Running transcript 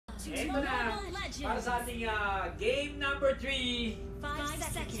Ito na, para sa ating game number 3.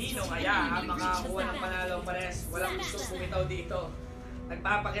 Sino kaya ang makakuha ng panalo pares? Walang gustong bumitaw dito.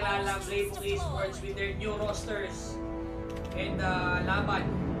 Nagpapakilala ang Playbook Esports with their new rosters. And laban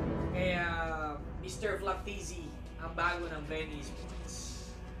kay Mr. Flaptizi, ang bago ng Bren Esports.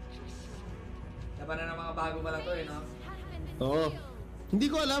 Laban na ng mga bago pala to no? Oo. Hindi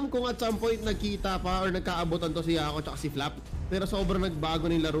ko alam kung at some point nagkita pa or nagkaabotan to si Yako at si Flap. Pero sobrang nagbago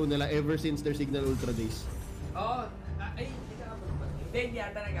ng laro nila ever since their Signal Ultra days. Oo. Ay, nag-aabot ba? Hindi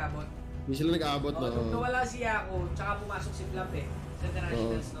yata nag-aabot. Hindi sila nag-aabot no. Nung nawala si Yako, tsaka pumasok si Flap sa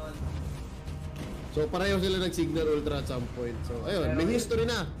internationals noon. So pareho sila nag-Signal Ultra at some point. So ayun, may history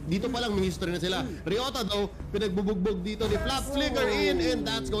na. Dito pa lang may history na sila. Ryota though, pinagbubugbog dito ni Flap, flicker in, and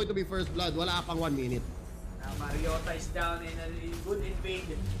that's going to be first blood. Wala pang 1 minute. Ryota is down and a good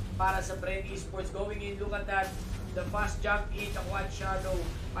invade para sa Bren Esports. Going in, look at that. The fast jump in, the quad shadow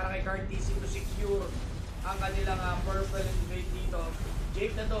para kay Cartesi to secure ang kanilang purple invade dito.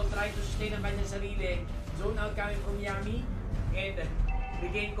 Jake na daw, trying to sustain ang kanyang sarili. Zone out coming from Yami and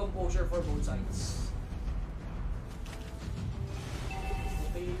regain composure for both sides.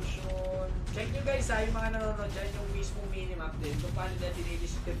 Rotation. Check nyo guys yung mga nanonood dyan, yung mismong minimap din. Kung paano nila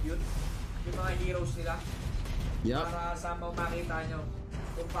dinidistribute yung mga heroes nila. Yep. Para sa makita nyo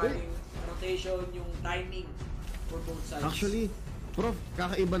kung paano yung rotation, yung timing for both sides. Actually, Prof,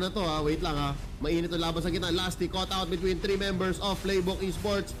 kakaiba na to wait lang mainit ang laban sa gitna. Lasty caught out between 3 members of Playbook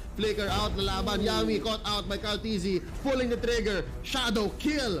Esports. Flicker out na laban. Yami caught out by Cartesi, pulling the trigger. Shadow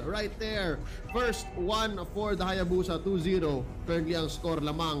kill right there. First one for the Hayabusa, 2-0. Currently ang score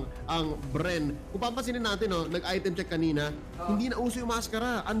lamang ang Bren. Kung papansinin natin nag-item check kanina, hindi na uso yung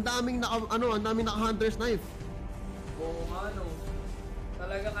maskara. Ang daming naka-hunter's knife. Oo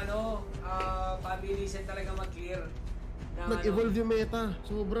talagang pabilisan talaga mag-clear. Nag-evolve yung meta,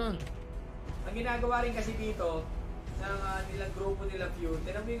 sobra. Ang ginagawa rin kasi dito ng nilang grupo nila feud,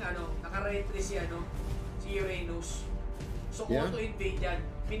 tinan mo yung naka-retry si Uranus. So auto-invade yan.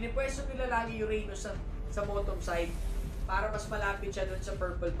 Pinipwesto nila lagi Uranus sa bottom side para mas malapit siya dun sa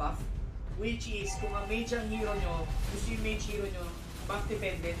purple buff. Which is, kung ang mage ang hero nyo, gusto yung mage hero nyo, buff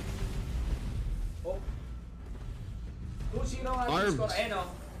dependent. 2-0 ang ating score.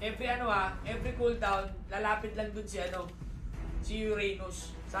 Every cooldown, lalapit lang dun si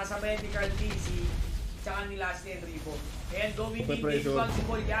Uranus. Sasabayan ni Cartesi, tsaka ni Last Enrico. And going in,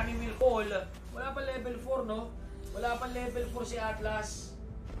 possible, Yami will fall. Wala pa level 4, no? Wala pa level 4 si Atlas.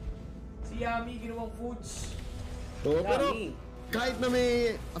 Si Yami, ginawang foods. Pero kahit na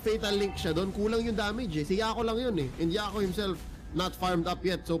may fatal link siya doon, kulang yung damage Si Yako lang yun And Yako himself, not farmed up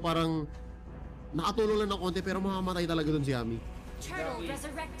yet. So parang nakatulong lang ng konti pero mamamatay talaga doon si Yami.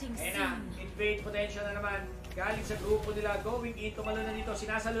 Invade potential na naman galing sa grupo nila. Going in, tumalo na dito.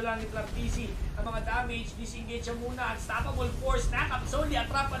 Sinasalo lang ni Flaptizi ang mga damage. Disengage siya muna. Unstoppable force. Nakapsoli.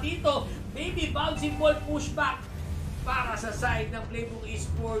 Atrapa dito. Maybe bouncing ball pushback para sa side ng Playbook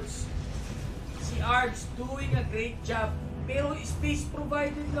Esports. Si Arbs doing a great job. Pero space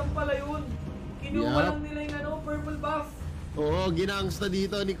provided lang pala yun. Kinuha lang nila yung purple buff. Oo, ginangsta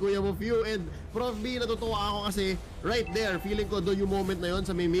dito ni Kuya mo Few. And Prof B, natutuwa ako kasi right there, feeling ko doon yung moment na yon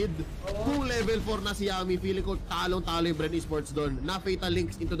sa may mid. Kung level 4 na si Yami, feeling ko talong-talo yung Bren Esports doon. Na fatal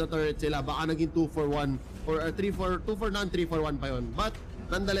links into the turret sila. Baka naging 2 for 1 or 2 for none, 3 for 1 pa yon. But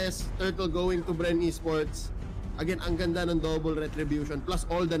nonetheless, Turtle going to Bren Esports. Again, ang ganda ng double retribution plus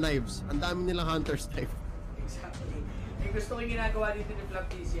all the knives. Ang dami nilang hunter's knife. Exactly. Gusto ko yung ginagawa dito ni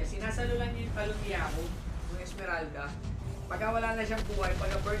Flaptizi. Sinasalo lang yung talong ni Yako, yung Esmeralda. Pagka wala na siyang buhay,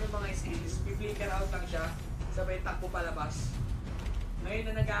 pagka-burn ng mga skills, i-flicker out lang siya, sabay takbo palabas. Ngayon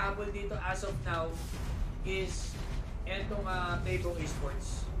na nag-aabol dito as of now is etong Playbook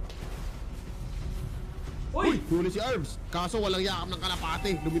Esports. Uy! Huli si Arbs. Kaso walang yakap ng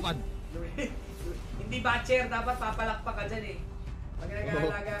kalapate. Lumipad. Hindi batcher. Dapat papalakpak ka dyan Pag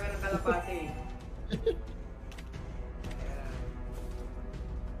nag-aalaga ka ng kalapate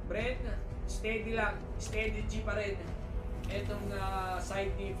Bren, steady lang. Steady G pa rin. Etong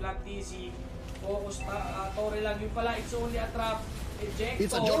side ni Flaptizi, focus pa, Torre lang. Yung pala, it's only a trap. Ejector.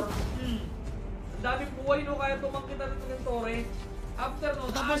 It's a joke. Ang daming buhay kaya tumangkita nito ng Torre. After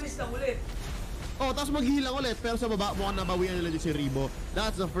aalis na ulit. Tapos maghilang ulit. Pero sa baba, mukhang nabawian nila si Ribo.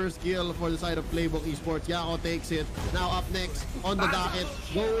 That's the first kill for the side of Playbook Esports. Yako takes it. Now up next, on the docket,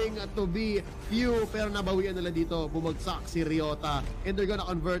 going to be Few. Pero nabawian nila dito. Bumagsak si Ryota. And they're gonna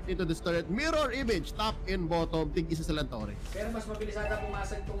convert into this turret. Mirror image, top and bottom. Tig-isa sa Lantore. Pero mas mabilis ata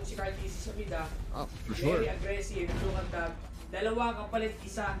pumasag tong si Cartesi sa mid for sure. Very aggressive. Look at that. Dalawa kapalit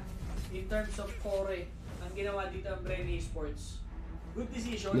isa in terms of core ang ginawa dito ang Bren Esports. good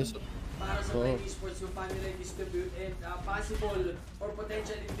decision Yes. para sa Bren Esports kung paano nila distribute and possible or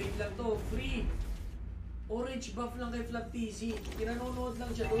potential invade lang to. Free orange buff lang kay Flap TC. Kinanonood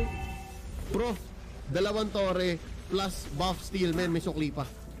lang siya doon. Bro, 2 tore plus buff steal, men, may sukli pa.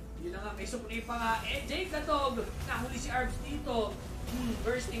 Yun na nga, may sukli pa nga. Eh, Jake Gatog, nahuli si Arbs dito.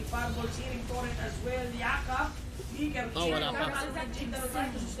 Bursting fireball, searing torrent as well. Yakap, Liger, wala pa. Jake Gatog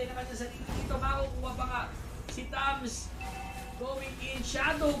trying to sustain naman sa sarili dito. Makukuha pa nga si Tams. Going in,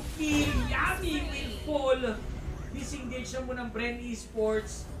 shadow kill, Yami will fall. Disengage na mo ng Bren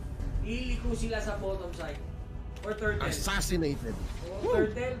Esports. Iliko sila sa bottom side. Or turtle. Assassinated.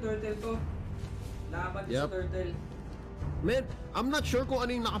 Turtle to. Laban sa turtle. Man, I'm not sure kung ano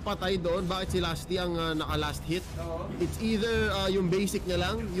yung nakapatay doon. Bakit si Lasty ang naka-last hit? It's either yung basic niya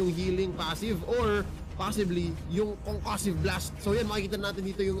lang, yung healing passive, or possibly yung concussive blast. So yan, makikita natin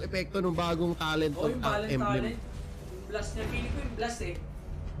dito yung epekto ng bagong talent of yung balance emblem. talent. Yung blast niya, feeling ko yung blast eh.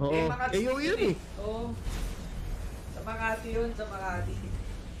 Oo. Yun eh. Oo. Sa Makati yun, sa Makati.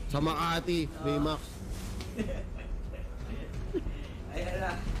 Sa Makati, Baymax. Ayan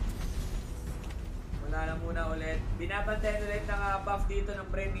na. Wala na muna ulit. Binabantayan ulit ng buff dito ng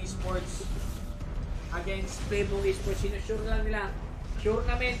Bren Esports against Playbook Esports. Sinusure lang nila. Sure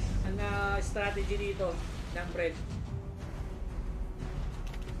namin ang strategy dito ng Bren.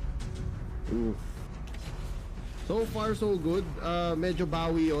 So far so good. Medyo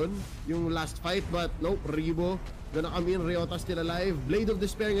bawi yun yung last fight, but nope, Rebo gonna come in. Riotas still alive. Blade of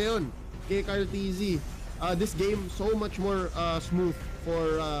Despair ngayon kay Carl TZ. This game so much more smooth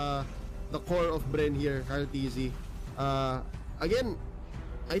for the core of Bren here, Carl TZ. Again,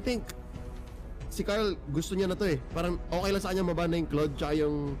 I think si Carl gusto niya na to eh. Parang okay lang sa kanya mabana yung Claude tsaka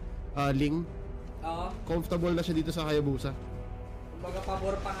yung Ling. Comfortable na siya dito sa Hayabusa. Kumbaga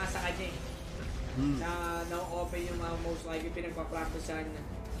pabor pa nga sa kanya eh. Na na-open yung mga most likely pinagpa-practicean.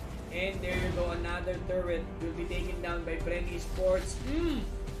 And there you go, another turret will be taken down by Bren Esports.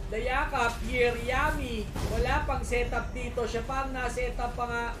 The Yakap here, Yami. Wala pang setup dito. Siya pang na-setup pa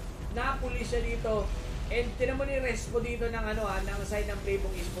nga. Napuli siya dito. And tinan mo ni Respo dito ng ng side ng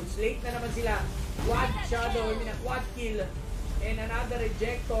Playbook Esports. Late na naman sila. Quad shadow, quad kill. And another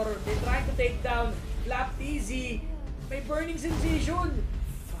rejector. They try to take down Flap TZ. May burning sensation.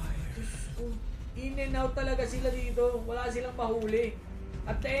 In and out talaga sila dito. Wala silang mahuli.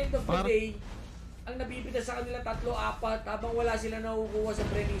 At the end of the day, ang nabibida sa kanila 3-4 habang wala sila nakukuha sa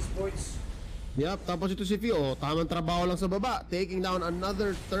Bren Esports. Yup, tapos ito si Fio, tamang trabaho lang sa baba, taking down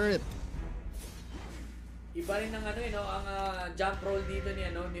another turret. Iba rin ang ang jump roll dito ni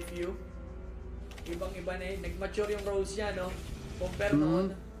Fio. Ibang-iba na yun. Nag-mature yung rolls niya, compare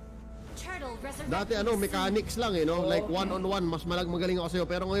noon. Dati mechanics lang like one-on-one, mas magaling ako sa'yo.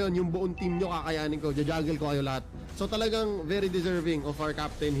 Pero ngayon, yung buong team nyo kakayanin ko, jajuggle ko kayo lahat. So talagang very deserving of our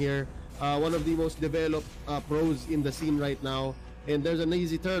captain here. One of the most developed pros in the scene right now. And there's an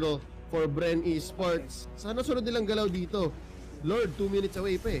easy turtle for Bren Esports. Sana sunod nilang galaw dito. Lord, 2 minutes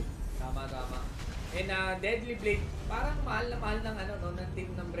away pa eh. Tama. And Deadly Blade, parang mahal ng ng team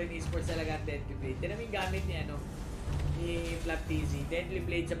ng Bren Esports talaga ang Deadly Blade. Tinan mo yung gamit ni Flap TZ. Deadly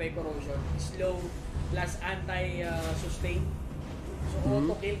Blade sabay corrosion. Slow plus anti-sustain. So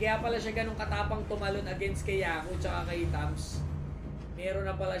auto kill. Kaya pala siya ganun katapang tumalon against kay Yaku tsaka kay Tams. Meron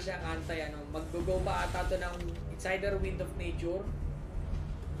na pala siyang mag-go pa ata to ng it's either Wind of Nature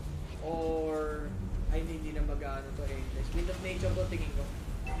or hindi na to Wind of Nature to tingin ko.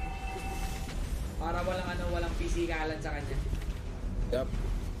 Para walang pisikalan sa kanya. Yep.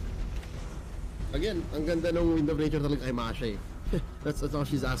 Again, ang ganda ng Wind of Nature talaga ay Masha eh. That's all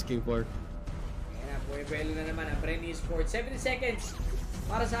she's asking for. Ayan na, buwelo na naman ang Bren Esports. 70 seconds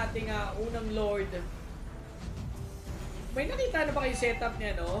para sa ating unang Lord. May nakita na ba kayo setup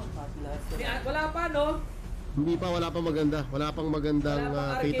niya, Wala pa, Hindi pa, wala pang maganda. Wala pang magandang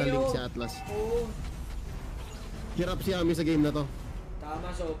fatal link si Atlas. Oo. Hirap si Ami sa game na to. Tama,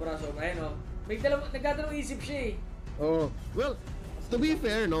 sobra. Ayan, nagdadalawang isip siya eh. Oh, well, to be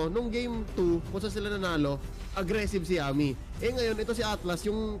fair, nung game 2, kung saan sila nanalo, aggressive si Ami. Ngayon, ito si Atlas,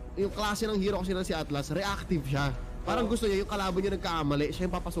 yung klase ng hero kasi si Atlas, reactive siya. Parang gusto niya, yung kalaban niya nagkakamali,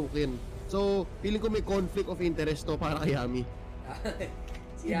 siya yung papasukin. So, feeling ko may conflict of interest para kay Ami.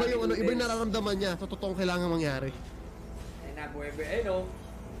 Iba yung nararamdaman niya sa totoong kailangan mangyari. Ayun na,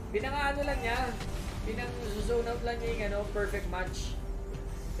 pinang-ano lang niya, pinang-zone out lang niya yung perfect match.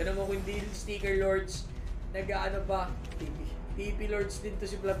 Tanong mo kung hindi sticker lords, pa, TP lords din to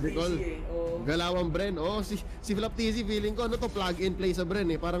si Flap TZ eh. Galawang Bren. Si Flap TZ feeling ko plug and play sa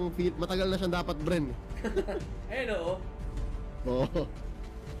Bren eh. Parang matagal na siyang dapat Bren eh. Ayun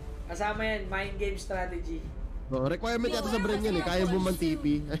Kasama yan, mind game strategy. Oh, requirement yata sa Bren yan eh. Kaya mo man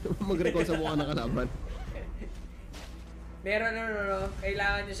TP. Mag-recall sa mukha ng kalaban. Meron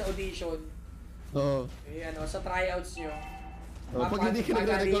kailangan nyo sa audition. Oo. Sa tryouts nyo. Pag hindi ka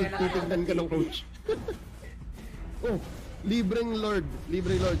nagre-recall, titignan ka ng coach. Oh, libreng Lord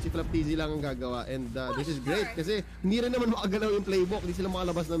si Flaptizi lang ang gagawa, and this is great kasi hindi rin naman makagalaw yung playbook, hindi sila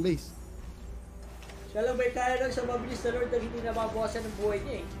makalabas ng base. Siya lang may kaya lang sa mabilis na Lord na hindi nababawasan ng buhay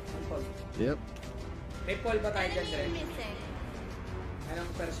niya Yep. May Paul ba tayo dyan, Dre?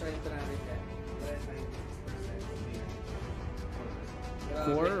 Anong persuento natin dyan?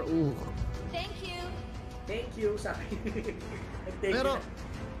 4? Thank you sa akin. Pero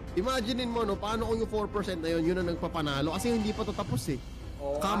imaginein mo paano kung yung 4% na yun ang nagpapanalo kasi hindi pa to tapos eh.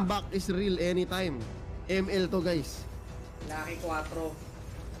 Comeback is real anytime. ML to guys. Laki 4.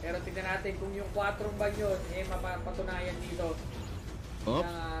 Pero tignan natin kung yung 4 ba yun mapapatunayan dito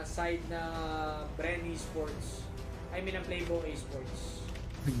na side na Bren Esports. I mean ang Playbook Esports.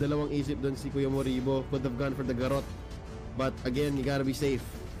 Nagdalawang isip doon si Kuya Moribo, could have gone for the garot. But again, you gotta be safe.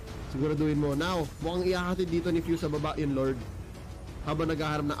 Siguraduhin mo. Now, mukhang ihahatid dito ni Fuse sa baba yung Lord. Habang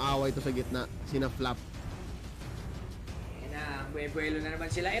naghaharap na away ito sa gitna, sina Flap. Buwelo na naman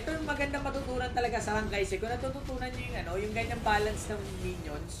sila. Ito yung magandang matutunan talaga sa rank guys. Kung natututunan nyo yung ganyang balance ng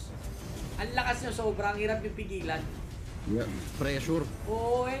minions, ang lakas nyo sobrang hirap yung pigilan. Yeah, pressure.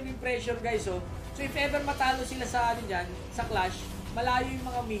 Oo, yun yung pressure guys. So if ever matalo sila sa sa clash, malayo yung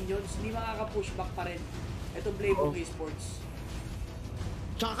mga minions, hindi makaka-pushback pa rin. Ito Playbook Esports.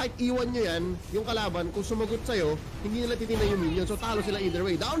 Tsaka kahit iwan nyo yan, yung kalaban, kung sumagot sa'yo, hindi nila titignan yung minion. So talo sila either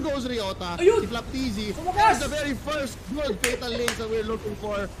way. Down goes Ryota. Si Flaptizi. That's the very first good fatal lanes that we're looking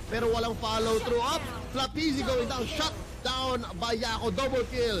for. Pero walang follow through up. Flaptizi going down. Shut down by Yako. Double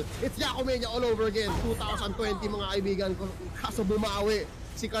kill. It's Yako Mania all over again. 2020 mga kaibigan. Kaso bumawi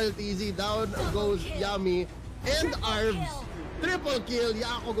si Carl TZ. Down goes Yami. And Arvs. Triple kill.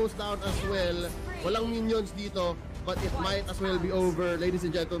 Yako goes down as well. Walang minions dito. But it might as well be over, ladies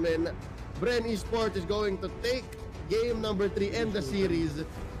and gentlemen. Bren Esports is going to take game number 3 and the series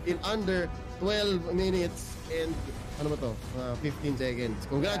in under 12 minutes and 15 seconds.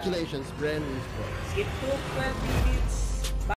 Congratulations, Bren Esports. It took 12 minutes